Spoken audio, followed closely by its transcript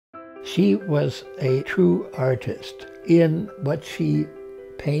She was a true artist in what she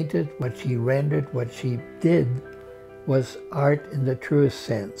painted, what she rendered, what she did was art in the truest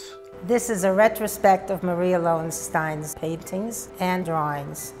sense. This is a retrospect of Maria Lowenstein's paintings and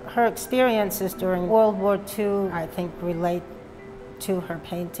drawings. Her experiences during World War II, I think, relate to her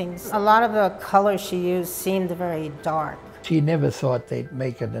paintings. A lot of the colors she used seemed very dark. She never thought they'd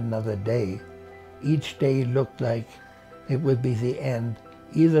make it another day. Each day looked like it would be the end,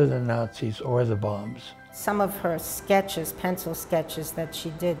 either the Nazis or the bombs. Some of her sketches, pencil sketches that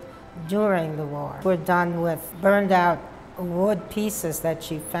she did during the war, were done with burned out wood pieces that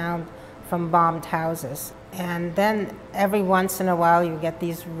she found from bombed houses. And then every once in a while you get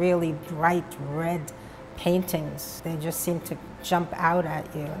these really bright red paintings. They just seem to jump out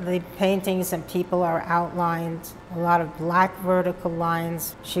at you. The paintings and people are outlined, a lot of black vertical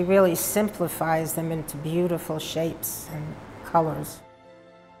lines. She really simplifies them into beautiful shapes and colors.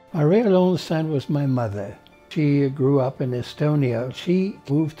 Maria Lowenstein was my mother. She grew up in Estonia. She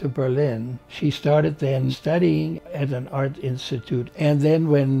moved to Berlin. She started then studying at an art institute. And then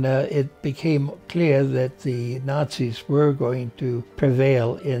when it became clear that the Nazis were going to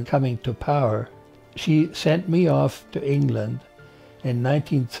prevail in coming to power, she sent me off to England in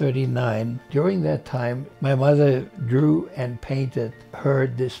 1939. During that time, my mother drew and painted her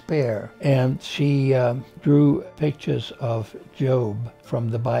despair, and she drew pictures of Job from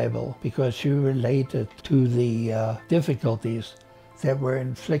the Bible because she related to the difficulties that were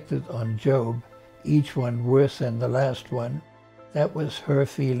inflicted on Job, each one worse than the last one. That was her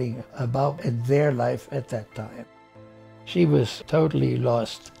feeling about their life at that time. She was totally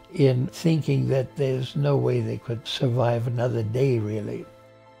lost in thinking that there's no way they could survive another day, really.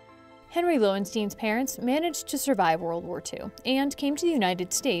 Henry Lowenstein's parents managed to survive World War II and came to the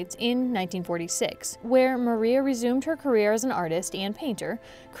United States in 1946, where Maria resumed her career as an artist and painter,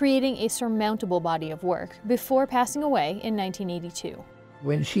 creating a surmountable body of work before passing away in 1982.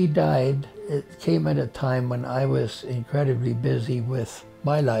 When she died, it came at a time when I was incredibly busy with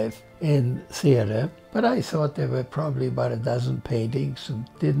my life in theater, but I thought there were probably about a dozen paintings and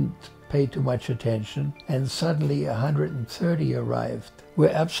didn't pay too much attention, and suddenly 130 arrived. We're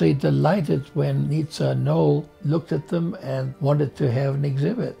absolutely delighted when Nitsa Knoll looked at them and wanted to have an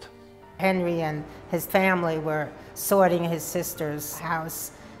exhibit. Henry and his family were sorting his sister's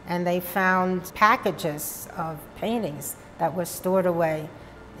house, and they found packages of paintings that were stored away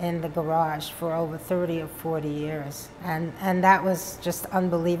in the garage for over 30 or 40 years. And that was just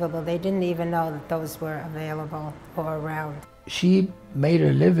unbelievable. They didn't even know that those were available or around. She made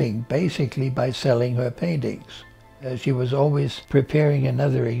a living basically by selling her paintings. She was always preparing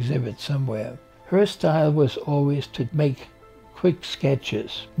another exhibit somewhere. Her style was always to make quick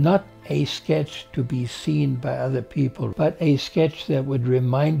sketches, not a sketch to be seen by other people, but a sketch that would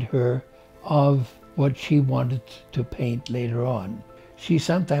remind her of what she wanted to paint later on. She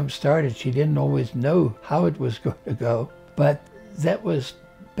sometimes started, she didn't always know how it was going to go, but that was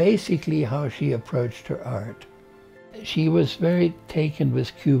basically how she approached her art. She was very taken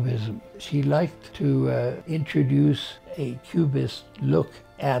with Cubism. She liked to introduce a Cubist look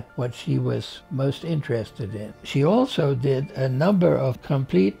at what she was most interested in. She also did a number of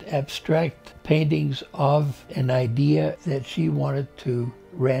complete abstract paintings of an idea that she wanted to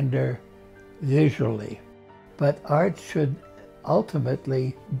render visually. But art should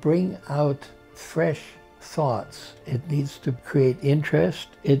ultimately bring out fresh thoughts. It needs to create interest.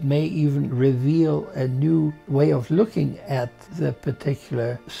 It may even reveal a new way of looking at the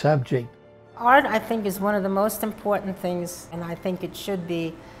particular subject. Art, I think, is one of the most important things, and I think it should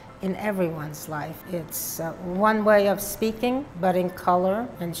be in everyone's life. It's one way of speaking, but in color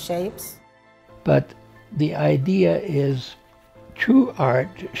and shapes. But the idea is true art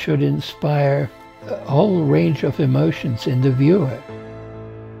should inspire a whole range of emotions in the viewer.